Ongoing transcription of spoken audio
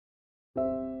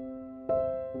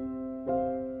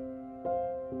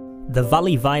The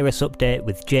Valley Virus Update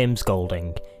with James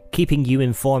Golding, keeping you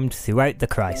informed throughout the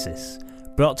crisis.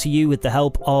 Brought to you with the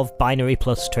help of Binary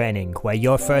Plus Training, where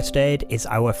your first aid is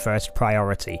our first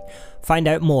priority. Find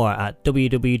out more at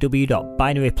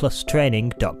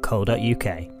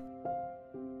www.binaryplustraining.co.uk.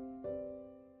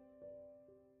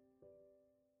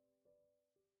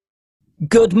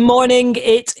 Good morning,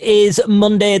 it is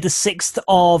Monday the 6th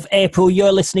of April.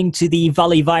 You're listening to the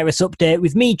Valley Virus Update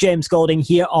with me, James Golding,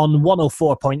 here on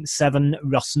 104.7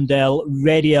 Rossendale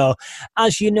Radio.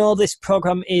 As you know, this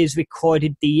programme is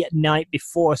recorded the night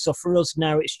before, so for us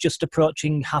now it's just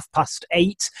approaching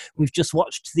 8:30. We've just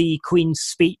watched the Queen's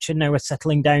speech and now we're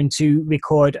settling down to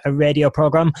record a radio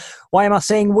programme. Why am I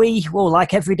saying we? Well,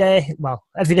 like every day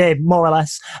more or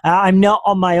less. I'm not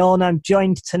on my own. I'm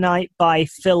joined tonight by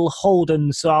Phil Holden.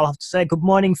 So I'll have to say good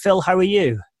morning, Phil. How are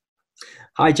you?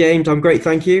 Hi, James. I'm great,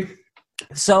 thank you.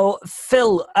 So,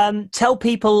 Phil, tell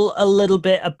people a little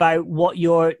bit about what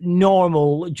your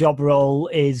normal job role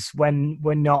is when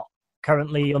we're not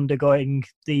currently undergoing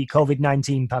the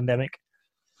COVID-19 pandemic.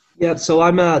 Yeah, so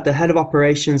I'm the head of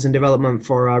operations and development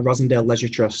for Rossendale Leisure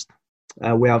Trust.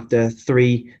 We have the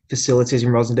 3 facilities in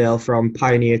Rossendale, from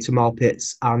Pioneer to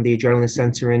Malpits and the Adrenaline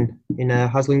Centre in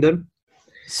Haslingden.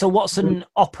 So what's an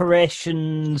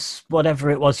operations, whatever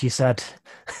it was you said?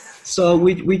 So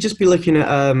we just be looking at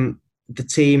the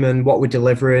team and what we're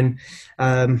delivering,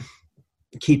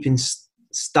 keeping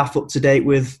staff up to date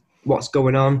with what's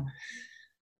going on.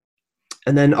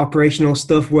 And then operational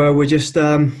stuff where we're just,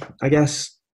 looking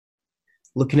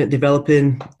at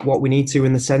developing what we need to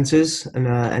in the centres and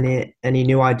any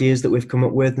new ideas that we've come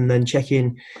up with, and then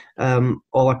checking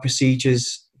all our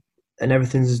procedures and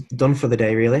everything's done for the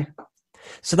day, really.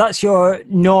 So that's your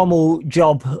normal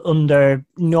job under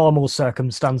normal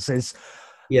circumstances.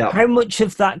 Yeah. How much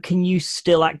of that can you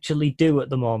still actually do at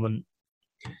the moment?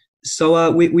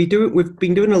 So we've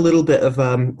been doing a little bit of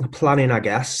planning, I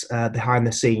guess, behind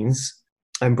the scenes,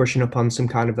 and brushing up on some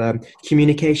kind of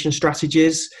communication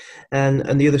strategies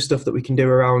and the other stuff that we can do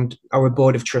around our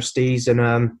board of trustees. And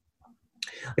I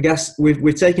guess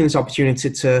we've taken this opportunity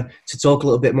to talk a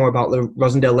little bit more about the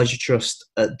Rossendale Leisure Trust,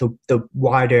 the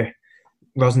wider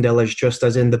Rossendale Leisure Trust,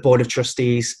 as in the board of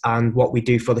trustees and what we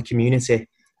do for the community.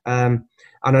 And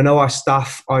I know our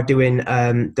staff are doing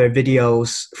their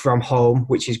videos from home,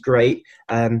 which is great.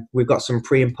 We've got some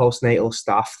pre and postnatal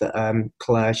staff that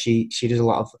Claire, she does a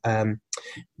lot of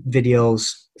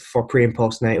videos for pre and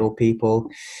postnatal people.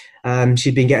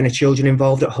 She's been getting her children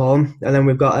involved at home. And then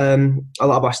we've got a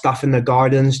lot of our staff in the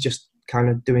gardens, just kind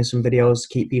of doing some videos to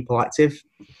keep people active.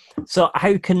 So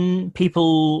how can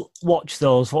people watch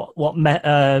those? What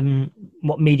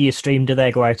media stream do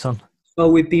they go out on? Well,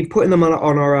 we've been putting them on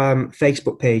our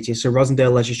Facebook pages, so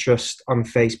Rossendale Leisure Trust on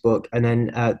Facebook, and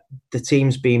then the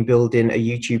team's been building a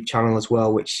YouTube channel as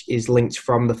well, which is linked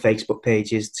from the Facebook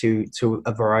pages to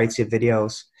a variety of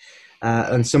videos.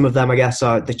 And some of them, I guess,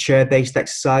 are the chair-based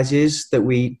exercises that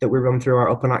we run through our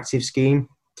Up and Active scheme,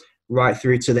 right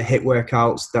through to the HIIT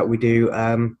workouts that we do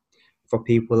for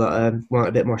people that want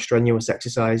a bit more strenuous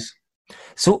exercise.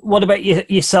 So what about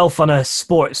yourself on a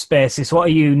sports basis? What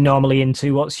are you normally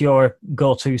into? What's your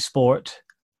go-to sport?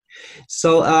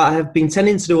 So I have been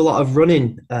tending to do a lot of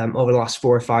running over the last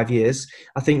 4 or 5 years.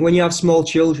 I think when you have small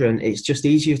children, it's just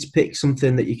easier to pick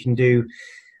something that you can do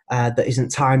that isn't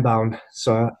time-bound.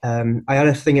 So I had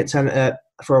a thing at 10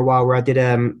 for a while where I did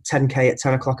 10K at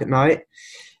 10 o'clock at night.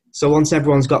 So once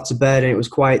everyone's got to bed and it was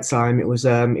quiet time, it was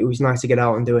nice to get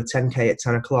out and do a 10K at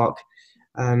 10 o'clock.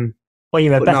 Well,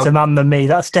 you're a better man than me.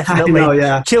 That's definitely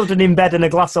children in bed and a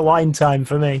glass of wine time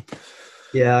for me.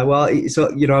 Yeah, well,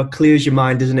 so clears your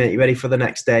mind, doesn't it? You're ready for the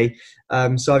next day.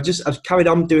 So I've carried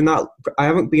on doing that. I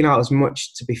haven't been out as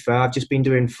much, to be fair. I've just been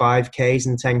doing 5Ks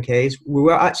and 10Ks. We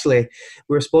were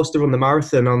supposed to run the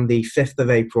marathon on the 5th of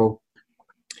April,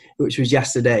 which was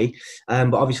yesterday,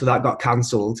 but obviously that got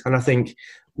cancelled. And I think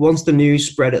once the news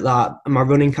spread at that, my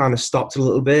running kind of stopped a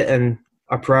little bit, and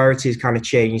our priorities kind of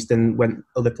changed and went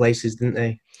other places, didn't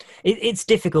they? It's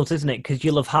difficult, isn't it? Because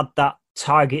you'll have had that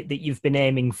target that you've been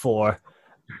aiming for.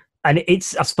 And I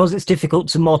suppose it's difficult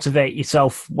to motivate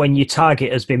yourself when your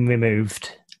target has been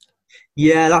removed.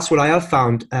 Yeah, that's what I have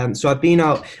found. So I've been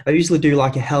out, I usually do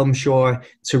like a Helmshore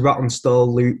to Rawtenstall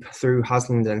loop through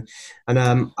Haslingden. And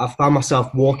I found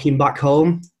myself walking back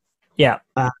home. Yeah.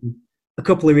 A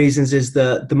couple of reasons is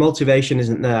that the motivation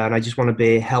isn't there and I just want to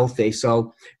be healthy.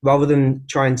 So rather than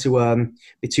trying to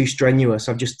be too strenuous,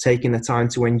 I've just taken the time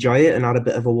to enjoy it and had a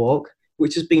bit of a walk,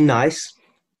 which has been nice.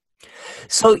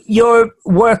 So your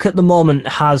work at the moment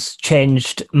has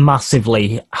changed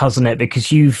massively, hasn't it?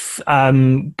 Because you've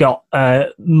got a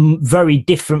very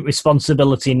different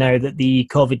responsibility now that the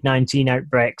COVID-19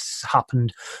 outbreaks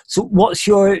happened. So what's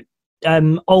your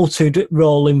altered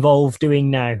role involved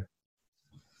doing now?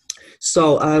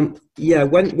 So yeah,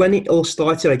 when it all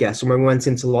started, I guess, and when we went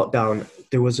into lockdown,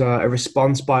 there was a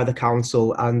response by the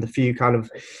council and a few kind of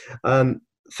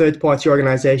third-party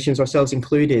organisations, ourselves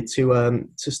included, to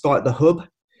start the hub.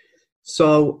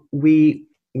 So we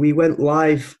went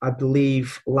live, I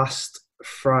believe, last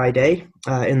Friday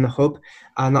in the hub,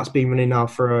 and that's been running now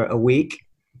for a week.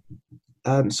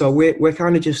 So we're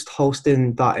kind of just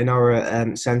hosting that in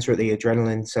our centre at the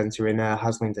Adrenaline Centre in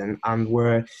Haslingden, and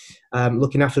we're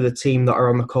looking after the team that are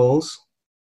on the calls.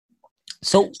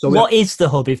 So what is the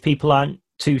hub, if people aren't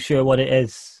too sure what it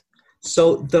is?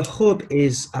 So the hub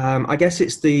is, I guess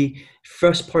it's the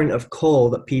first point of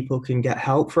call that people can get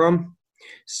help from.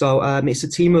 So it's a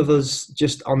team of us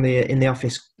just in the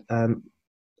office.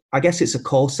 I guess it's a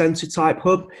call centre type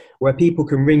hub where people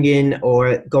can ring in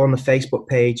or go on the Facebook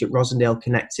page at Rosendale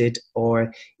Connected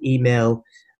or email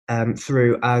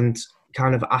through and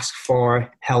kind of ask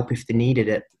for help if they needed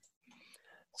it.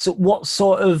 So what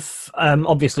sort of,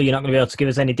 obviously you're not going to be able to give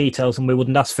us any details and we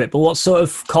wouldn't ask for it, but what sort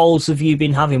of calls have you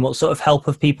been having? What sort of help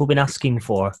have people been asking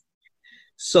for?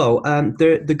 So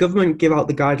the government give out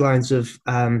the guidelines of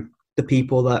the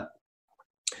people that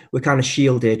were kind of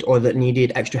shielded or that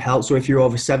needed extra help. So if you're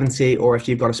over 70 or if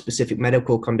you've got a specific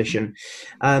medical condition.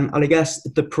 And I guess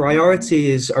the priority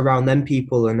is around them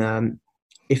people, and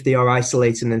if they are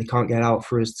isolating and they can't get out,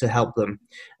 for us to help them.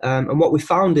 And what we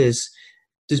found is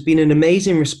there's been an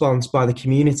amazing response by the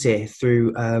community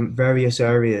through various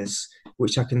areas,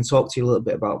 which I can talk to you a little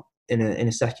bit about in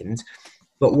a second.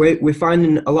 But we're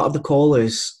finding a lot of the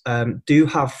callers do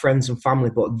have friends and family,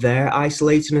 but they're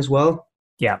isolating as well.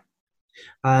 Yeah.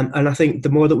 And I think the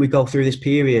more that we go through this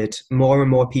period, more and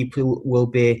more people will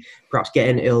be perhaps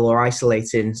getting ill or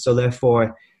isolating. So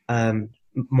therefore,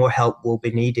 more help will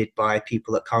be needed by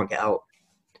people that can't get out.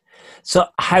 So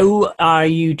how are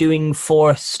you doing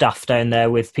for staff down there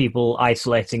with people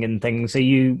isolating and things? Are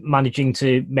you managing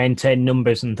to maintain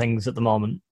numbers and things at the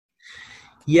moment?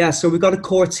 Yeah, so we've got a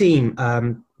core team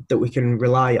that we can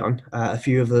rely on. A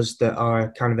few of us that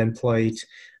are kind of employed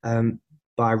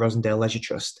by Rosendale Leisure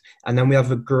Trust. And then we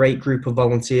have a great group of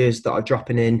volunteers that are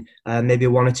dropping in maybe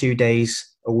 1 or 2 days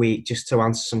a week just to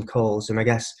answer some calls and I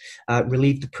guess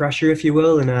relieve the pressure, if you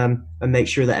will, and make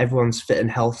sure that everyone's fit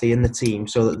and healthy in the team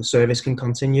so that the service can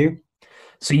continue.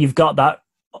 So you've got that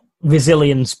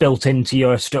resilience built into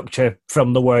your structure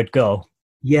from the word go.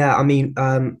 Yeah, I mean,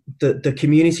 the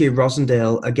community of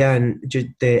Rosendale, again,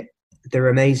 they're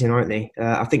amazing, aren't they?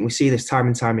 I think we see this time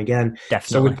and time again.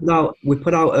 Definitely. So we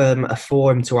put out a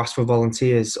form to ask for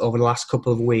volunteers over the last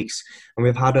couple of weeks, and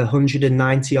we've had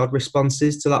 190 odd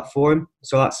responses to that form.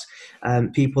 So that's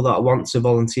people that want to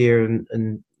volunteer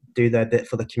and do their bit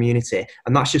for the community,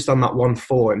 and that's just on that one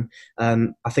form. I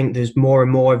think there's more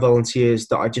and more volunteers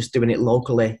that are just doing it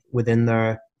locally within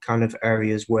their kind of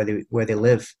areas where they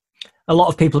live. A lot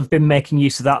of people have been making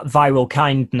use of that viral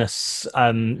kindness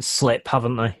slip,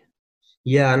 haven't they?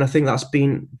 Yeah, and I think that's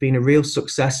been a real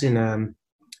success in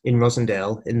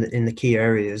Rosendale in the key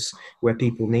areas where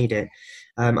people need it.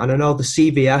 And I know the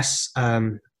CVS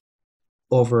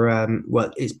over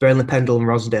it's Burnley, Pendle and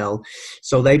Rosendale,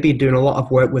 so they've been doing a lot of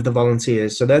work with the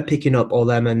volunteers. So they're picking up all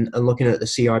them and looking at the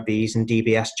CRBs and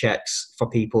DBS checks for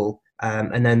people,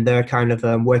 and then they're kind of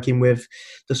working with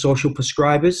the social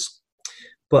prescribers.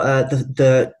 But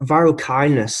the viral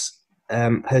kindness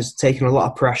has taken a lot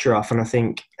of pressure off, and I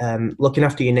think looking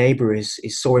after your neighbour is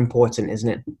so important, isn't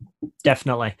it?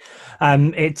 Definitely.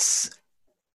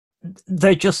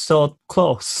 They're just so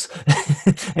close.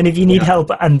 And if you need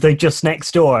help and they're just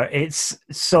next door, it's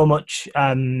so much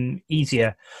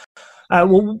easier.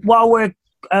 Well, while we're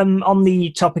on the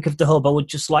topic of the hub, I would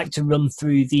just like to run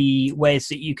through the ways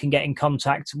that you can get in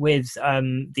contact with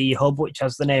the hub, which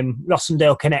has the name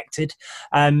Rossendale Connected.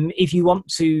 If you want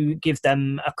to give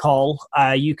them a call,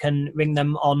 you can ring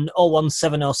them on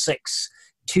 01706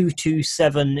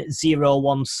 227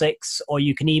 016, or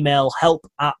you can email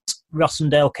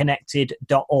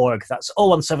help@rossendaleConnected.org. That's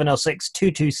 01706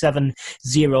 227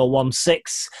 016,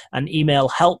 and email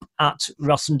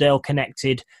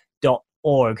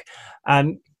help@rossendaleConnected.org.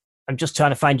 I'm just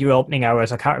trying to find your opening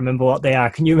hours. I can't remember what they are.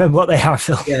 Can you remember what they are,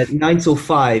 Phil? Yeah, 9 till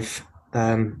 5,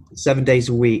 7 days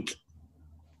a week.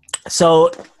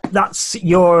 So that's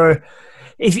your,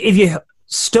 if you're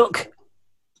stuck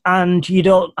and you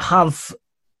don't have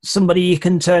somebody you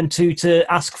can turn to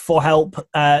ask for help,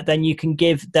 then you can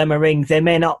give them a ring. They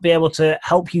may not be able to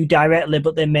help you directly,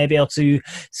 but they may be able to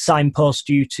signpost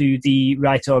you to the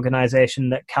right organisation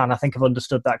that can. I think I've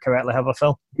understood that correctly, have I,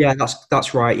 Phil? Yeah,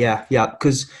 that's right. Yeah.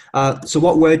 Because so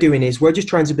what we're doing is we're just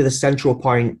trying to be the central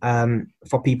point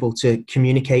for people to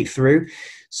communicate through.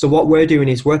 So what we're doing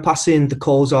is we're passing the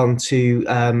calls on to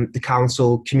the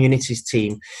council communities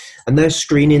team, and they're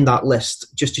screening that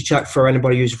list just to check for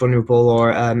anybody who's vulnerable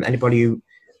or anybody who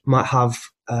might have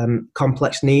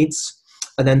complex needs.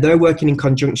 And then they're working in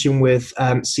conjunction with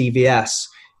CVS,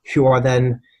 who are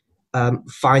then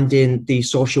finding the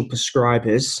social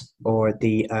prescribers or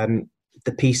the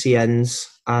PCNs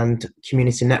and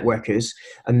community networkers,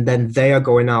 and then they are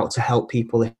going out to help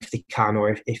people if they can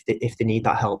or if they need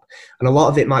that help. And a lot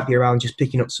of it might be around just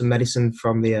picking up some medicine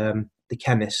from the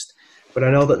chemist, but I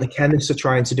know that the chemists are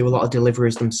trying to do a lot of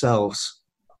deliveries themselves.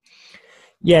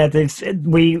 Yeah,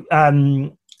 we're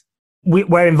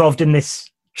involved in this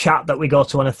chat that we go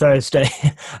to on a Thursday,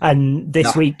 and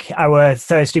this week our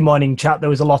Thursday morning chat, there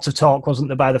was a lot of talk, wasn't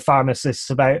there, by the pharmacists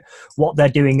about what they're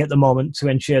doing at the moment to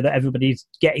ensure that everybody's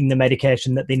getting the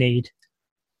medication that they need.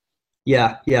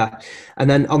 Yeah. And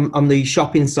then on the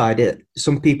shopping side,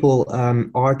 some people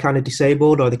are kind of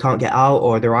disabled, or they can't get out,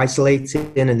 or they're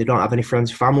isolated and they don't have any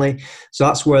friends or family. So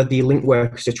that's where the link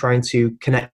workers are trying to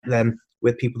connect them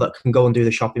with people that can go and do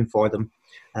the shopping for them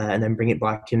and then bring it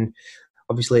back. And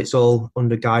obviously, it's all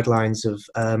under guidelines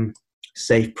of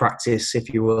safe practice,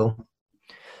 if you will.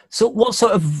 So what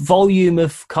sort of volume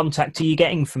of contact are you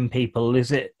getting from people?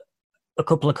 Is it a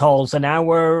couple of calls an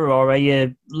hour, or are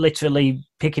you literally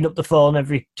picking up the phone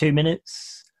every 2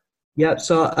 minutes? Yeah,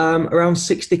 so around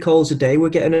 60 calls a day we're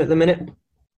getting at the minute.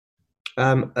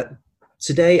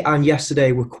 Today and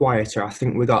yesterday were quieter. I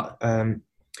think we got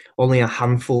only a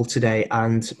handful today,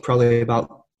 and probably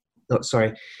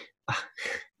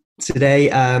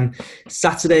today,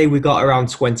 Saturday, we got around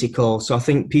 20 calls. So I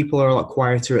think people are a lot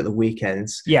quieter at the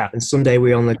weekends. Yeah. And Sunday,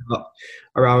 we only got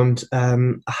around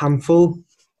a handful.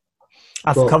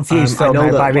 I've confused Phil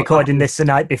now by recording this the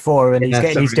night before, and he's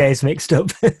getting his days mixed up.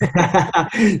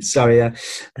 Sorry, yeah.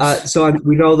 So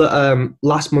we know that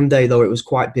last Monday, though, it was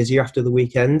quite busy after the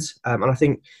weekend. And I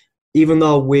think even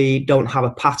though we don't have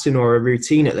a pattern or a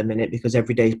routine at the minute, because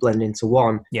every day is blending into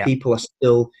one, people are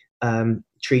still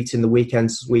treating the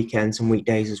weekends as weekends and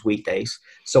weekdays as weekdays.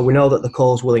 So we know that the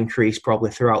calls will increase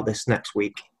probably throughout this next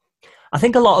week. I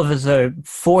think a lot of us are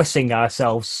forcing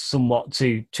ourselves somewhat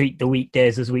to treat the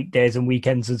weekdays as weekdays and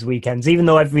weekends as weekends, even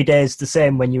though every day is the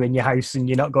same when you're in your house and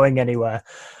you're not going anywhere.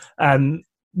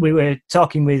 We were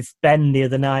talking with Ben the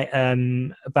other night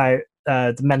about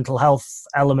the mental health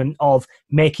element of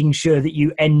making sure that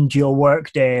you end your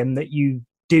workday and that you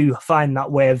do find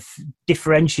that way of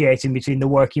differentiating between the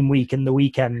working week and the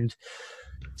weekend.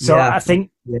 So I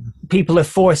think people are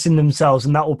forcing themselves,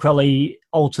 and that will probably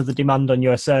alter the demand on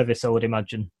your service, I would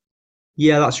imagine.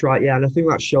 Yeah, that's right. Yeah, and I think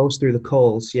that shows through the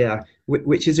calls. Yeah,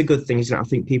 which is a good thing, isn't it? I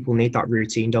think people need that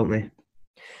routine, don't they?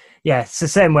 Yeah, it's the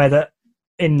same way that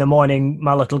in the morning,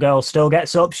 my little girl still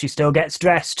gets up, she still gets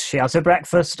dressed, she has her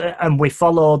breakfast, and we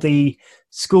follow the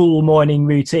school morning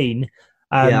routine.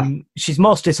 She's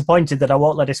most disappointed that I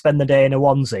won't let her spend the day in a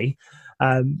onesie.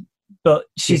 But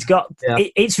she's got,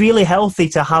 it's really healthy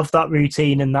to have that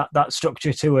routine and that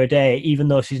structure to her day, even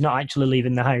though she's not actually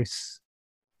leaving the house.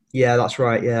 Yeah, that's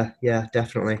right. Yeah,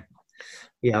 definitely.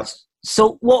 Yeah.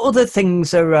 So what other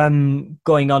things are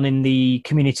going on in the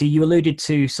community? You alluded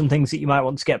to some things that you might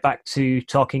want to get back to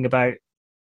talking about.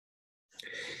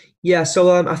 Yeah,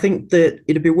 so I think that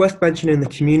it'd be worth mentioning the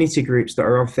community groups that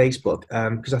are on Facebook,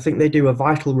 because I think they do a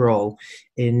vital role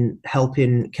in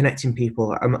helping connecting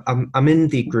people. I'm in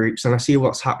the groups and I see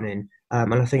what's happening,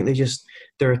 and I think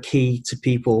they're a key to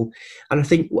people. And I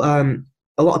think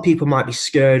a lot of people might be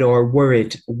scared or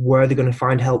worried where they're going to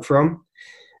find help from.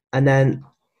 And then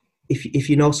if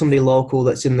you know somebody local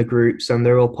that's in the groups and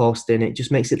they're all posting, it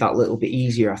just makes it that little bit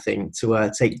easier, I think,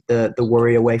 to take the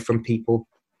worry away from people.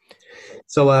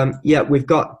 So, we've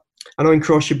got, I know in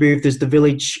Crochet Booth, there's the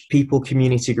Village People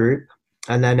Community Group,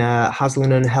 and then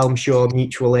Haslen and Helmshaw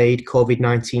Mutual Aid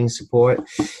COVID-19 Support,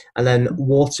 and then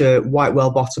Water,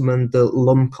 Whitewell Bottom and the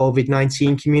Lum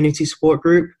COVID-19 Community Support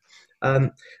Group.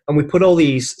 And we put all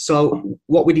these, so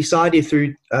what we decided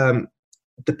through the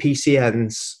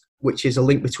PCNs, which is a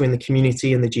link between the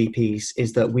community and the GPs,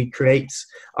 is that we create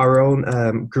our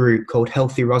own group called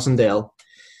Healthy Rosendale.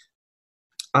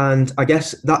 And I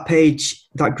guess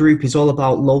that group is all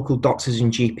about local doctors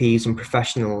and GPs and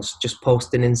professionals just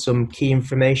posting in some key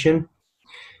information.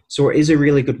 So it is a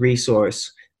really good resource.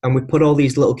 And we put all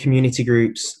these little community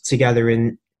groups together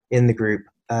in the group.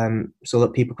 so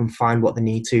that people can find what they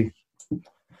need to.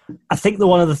 I think that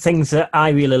one of the things that I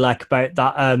really like about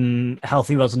that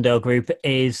Healthy Rosendale group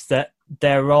is that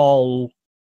they're all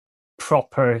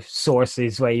proper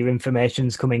sources where your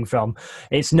information's coming from.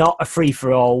 It's not a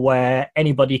free-for-all where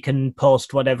anybody can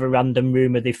post whatever random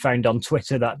rumour they found on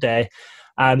Twitter that day.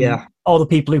 All the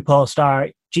people who post are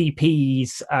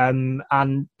GPs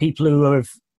and people who are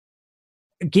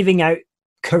giving out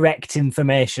correct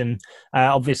information.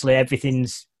 Obviously,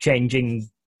 everything's changing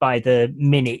by the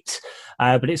minute,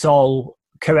 but it's all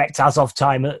correct as of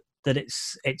time that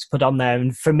it's put on there.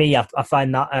 And for me, I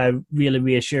find that a really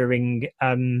reassuring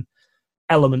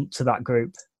element to that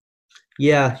group.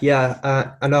 Yeah.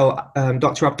 I know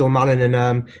Dr. Abdul Manan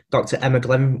and Dr. Emma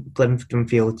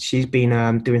Glenfield, she's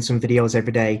been doing some videos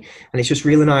every day, and it's just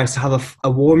really nice to have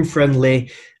a warm,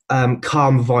 friendly,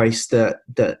 calm voice that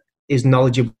is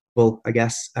knowledgeable, I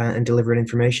guess, and delivering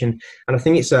information. And I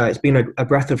think it's been a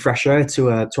breath of fresh air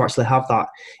to actually have that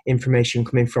information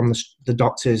coming from the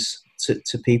doctors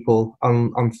to people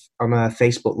on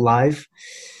Facebook Live,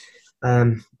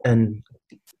 and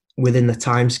within the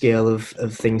time scale of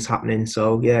things happening.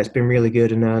 So yeah, it's been really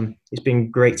good, and it's been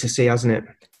great to see, hasn't it?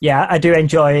 Yeah, I do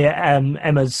enjoy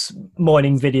Emma's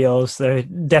morning videos. They're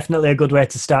definitely a good way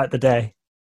to start the day.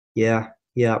 Yeah.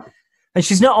 And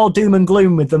she's not all doom and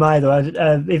gloom with them either.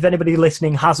 If anybody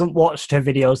listening hasn't watched her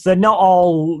videos, they're not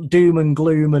all doom and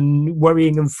gloom and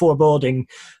worrying and foreboding.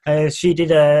 She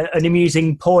did an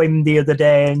amusing poem the other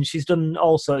day, and she's done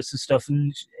all sorts of stuff,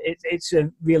 and it's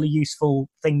a really useful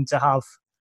thing to have.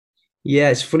 Yeah,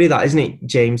 it's funny that, isn't it,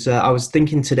 James? I was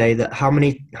thinking today that how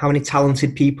many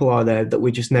talented people are there that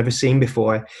we've just never seen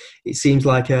before. It seems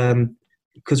like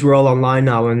because we're all online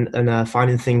now and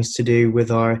finding things to do with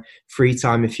our free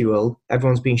time, if you will,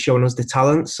 everyone's been showing us the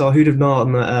talent. So who'd have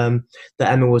known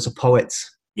that Emma was a poet?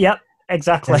 Yep,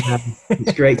 exactly.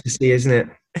 It's great to see, isn't it?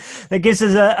 That gives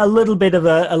us a little bit of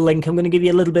a link. I'm going to give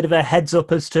you a little bit of a heads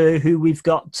up as to who we've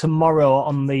got tomorrow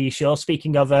on the show.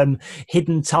 Speaking of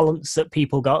hidden talents that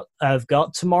people have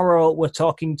got, tomorrow we're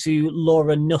talking to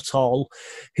Laura Nuttall,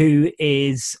 who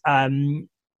has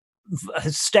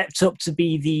stepped up to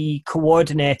be the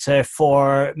coordinator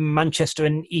for Manchester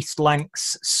and East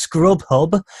Lancs Scrub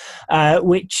Hub,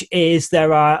 which is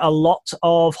there are a lot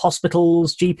of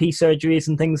hospitals, GP surgeries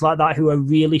and things like that who are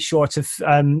really short of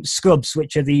scrubs,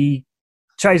 which are the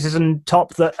trousers and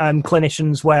top that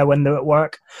clinicians wear when they're at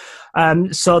work.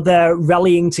 So they're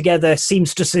rallying together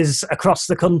seamstresses across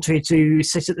the country to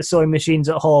sit at the sewing machines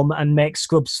at home and make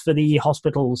scrubs for the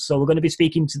hospitals. So we're going to be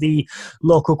speaking to the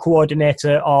local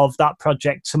coordinator of that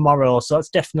project tomorrow. So it's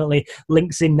definitely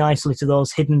links in nicely to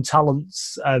those hidden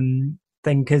talents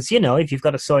thing, because, you know, if you've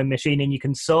got a sewing machine and you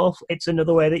can sew, it's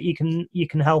another way that you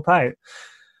can help out.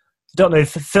 Don't know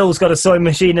if Phil's got a sewing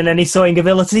machine and any sewing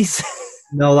abilities.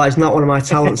 No, that is not one of my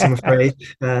talents, I'm afraid.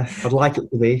 I'd like it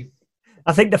to be.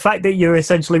 I think the fact that you're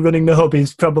essentially running the hub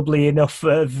is probably enough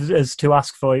as to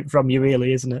ask for it from you,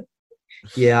 really, isn't it?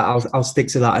 Yeah, I'll stick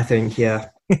to that, I think, yeah.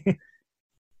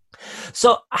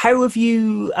 So how have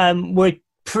you, we're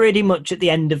pretty much at the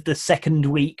end of the second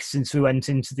week since we went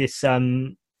into this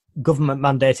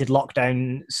government-mandated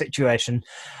lockdown situation.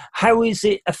 How is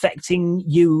it affecting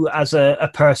you as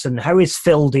a person? How is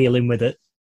Phil dealing with it?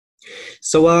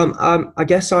 So I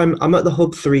guess I'm at the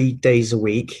hub 3 days a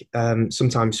week,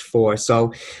 sometimes 4.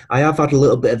 So I have had a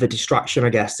little bit of a distraction, I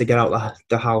guess, to get out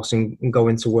the house and go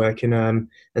into work and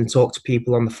talk to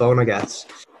people on the phone, I guess.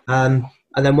 And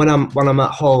then when I'm at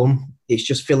home, it's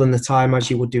just filling the time as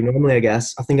you would do normally, I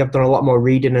guess. I think I've done a lot more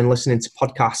reading and listening to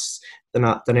podcasts than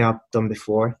I have done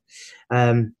before.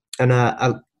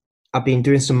 I've been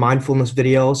doing some mindfulness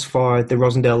videos for the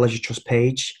Rosendale Leisure Trust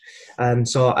page.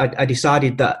 So I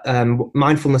decided that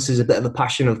mindfulness is a bit of a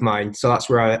passion of mine. So that's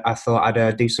where I thought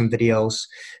I'd do some videos.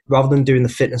 Rather than doing the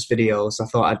fitness videos, I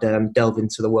thought I'd delve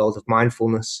into the world of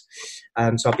mindfulness.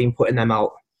 So I've been putting them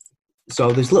out.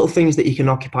 So there's little things that you can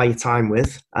occupy your time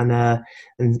with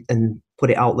and put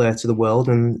it out there to the world.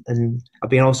 And I've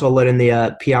been also learning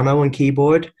the piano and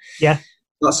keyboard. Yeah.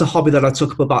 That's a hobby that I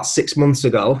took up about 6 months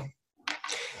ago.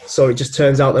 So it just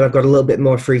turns out that I've got a little bit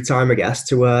more free time, I guess,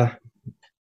 to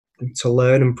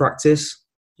learn and practice.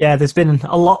 Yeah, there's been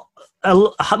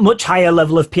a much higher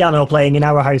level of piano playing in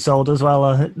our household as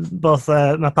well. Both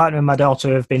my partner and my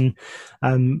daughter have been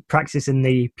practicing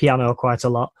the piano quite a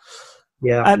lot.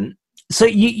 Yeah. So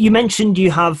you mentioned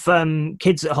you have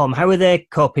kids at home. How are they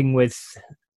coping with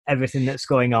everything that's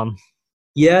going on?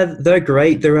 Yeah, they're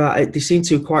great. They seem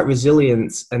to be quite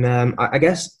resilient, and I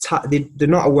guess they're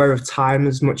not aware of time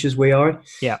as much as we are.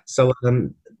 Yeah. So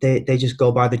they just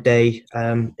go by the day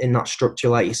in that structure,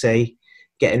 like you say,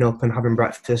 getting up and having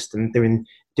breakfast and doing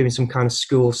some kind of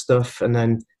school stuff, and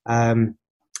then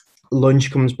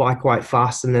lunch comes by quite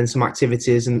fast, and then some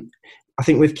activities. And I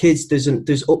think with kids,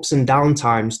 there's ups and down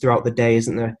times throughout the day,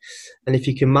 isn't there? And if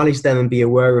you can manage them and be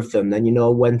aware of them, then you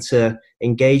know when to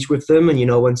engage with them, and you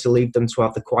know when to leave them to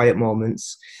have the quiet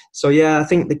moments. So yeah, I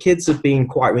think the kids have been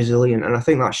quite resilient, and I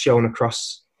think that's shown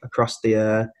across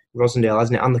the Rosendale,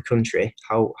 hasn't it, and the country,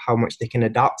 how much they can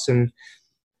adapt, and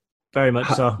very much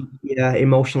so. Yeah,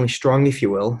 emotionally strong, if you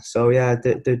will. So yeah,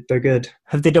 they're good.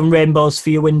 Have they done rainbows for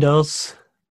your windows?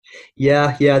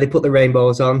 Yeah, they put the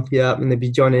rainbows on. Yeah, and they'd be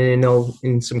joining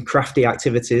in some crafty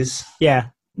activities. Yeah,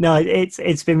 no,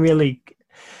 it's been really.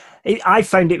 I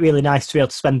found it really nice to be able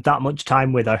to spend that much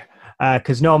time with her,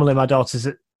 because normally my daughter's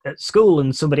at school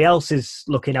and somebody else is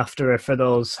looking after her for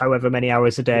those however many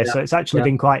hours a day. Yeah. So it's actually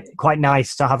been quite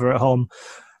nice to have her at home.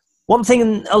 One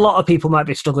thing a lot of people might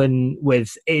be struggling with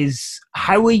is,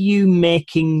 how are you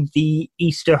making the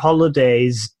Easter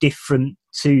holidays different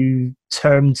to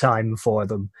term time for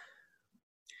them?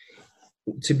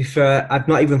 To be fair, I've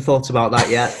not even thought about that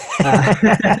yet.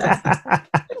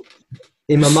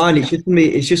 In my mind,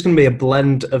 it's just gonna be a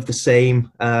blend of the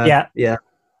same.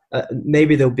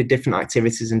 Maybe there'll be different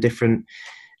activities and different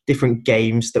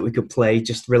games that we could play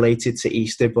just related to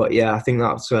Easter. But yeah, I think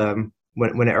that's when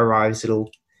it arrives, it'll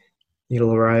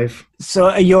arrive. So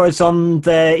are yours on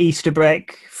the Easter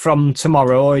break from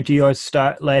tomorrow, or do yours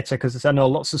start later? Because I know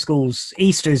lots of schools,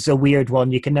 Easter's a weird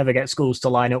one. You can never get schools to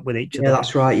line up with each other. Yeah,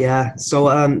 that's right. Yeah. So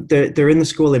they're in the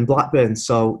school in Blackburn,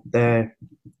 so they're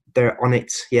on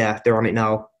it. Yeah, they're on it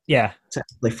now. Yeah.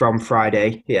 Technically from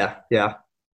Friday. Yeah. Yeah,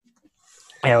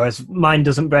 whereas mine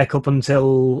doesn't break up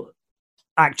until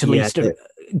actually Easter.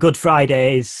 Good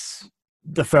Friday is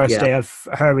the first day of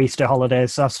her Easter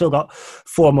holidays, so I've still got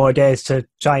 4 more days to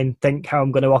try and think how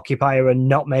I'm going to occupy her and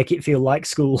not make it feel like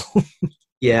school.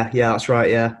 yeah, that's right.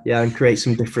 Yeah, and create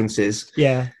some differences.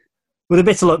 Yeah. With a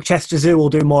bit of luck, Chester Zoo will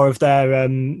do more of their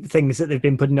things that they've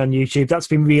been putting on YouTube. That's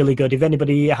been really good. If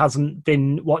anybody hasn't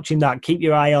been watching that, keep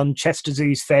your eye on Chester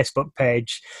Zoo's Facebook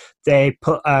page. They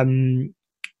put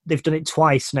they've done it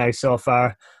twice now so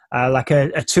far. Like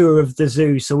a tour of the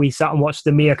zoo. So we sat and watched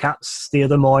the meerkats the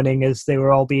other morning as they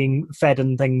were all being fed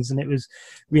and things, and it was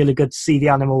really good to see the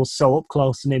animals so up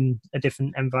close and in a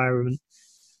different environment.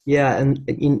 Yeah, and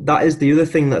that is the other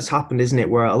thing that's happened, isn't it,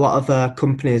 where a lot of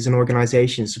companies and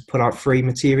organisations have put out free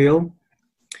material.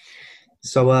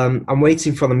 So I'm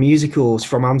waiting for the musicals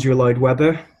from Andrew Lloyd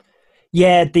Webber.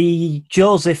 Yeah, the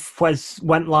Joseph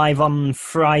went live on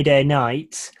Friday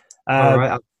night. All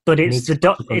right. But it's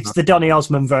the Donny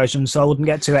Osmond version, so I wouldn't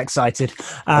get too excited.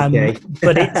 Okay.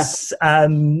 But it's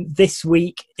this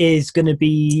week is going to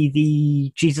be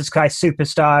the Jesus Christ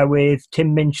Superstar with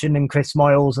Tim Minchin and Chris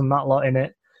Moyles and that lot in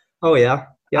it. Oh yeah.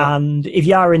 And if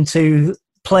you are into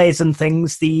plays and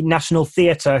things, the National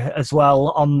Theatre as well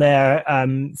on their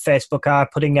Facebook are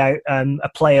putting out a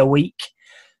play a week.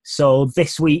 So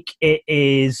this week it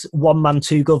is One Man,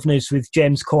 Two Governors with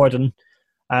James Corden.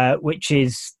 Which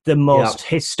is the most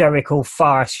hysterical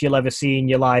farce you'll ever see in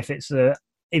your life.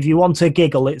 If you want to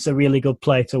giggle, it's a really good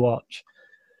play to watch.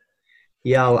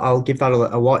 Yeah, I'll give that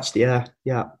a watch. Yeah.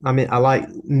 I mean, I like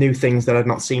new things that I've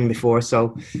not seen before,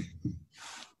 so.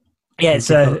 Yeah, it's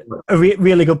a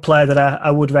really good play that I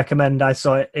would recommend. I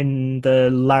saw it in the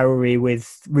Lowry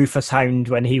with Rufus Hound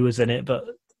when he was in it, but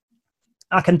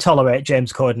I can tolerate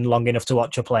James Corden long enough to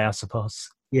watch a play, I suppose.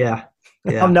 Yeah.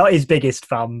 I'm not his biggest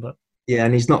fan, but. Yeah,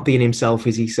 and he's not being himself,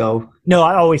 is he? So no,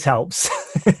 it always helps.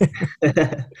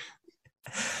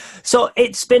 So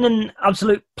it's been an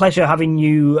absolute pleasure having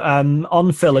you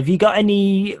on, Phil. Have you got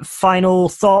any final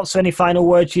thoughts or any final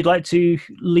words you'd like to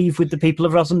leave with the people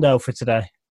of Rosendale for today?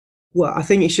 Well, I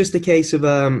think it's just a case of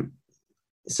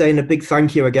saying a big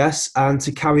thank you, I guess, and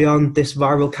to carry on this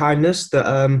viral kindness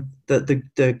that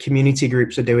the community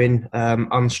groups are doing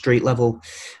on street level.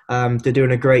 They're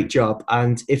doing a great job,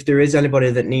 and if there is anybody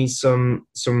that needs some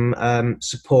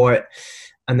support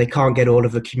and they can't get hold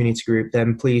of a community group,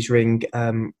 then please ring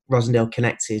Rosendale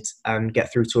Connected and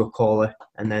get through to a caller,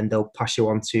 and then they'll pass you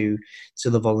on to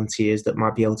the volunteers that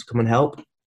might be able to come and help.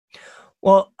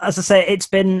 Well, as I say, it's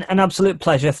been an absolute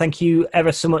pleasure. Thank you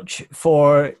ever so much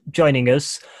for joining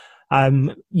us.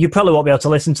 You probably won't be able to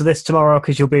listen to this tomorrow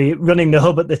because you'll be running the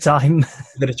hub at the time.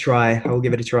 Give it a try. I will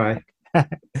give it a try.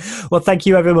 Well, thank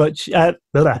you very much.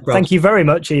 Thank you very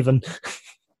much, even.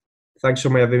 Thanks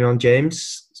for having me on,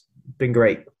 James. It's been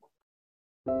great.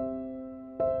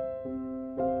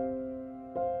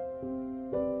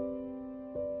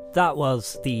 That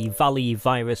was the Valley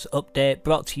Virus Update,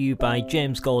 brought to you by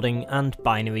James Golding and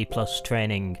Binary Plus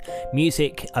Training.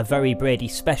 Music, A Very Brady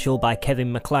Special by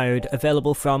Kevin MacLeod,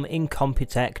 available from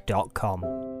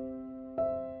incompetech.com.